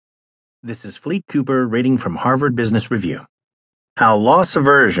This is Fleet Cooper reading from Harvard Business Review. How Loss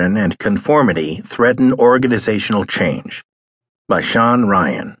Aversion and Conformity Threaten Organizational Change by Sean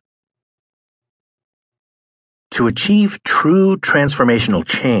Ryan. To achieve true transformational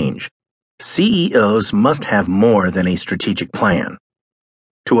change, CEOs must have more than a strategic plan.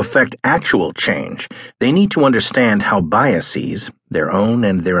 To effect actual change, they need to understand how biases, their own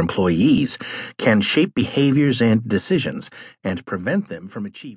and their employees, can shape behaviors and decisions and prevent them from achieving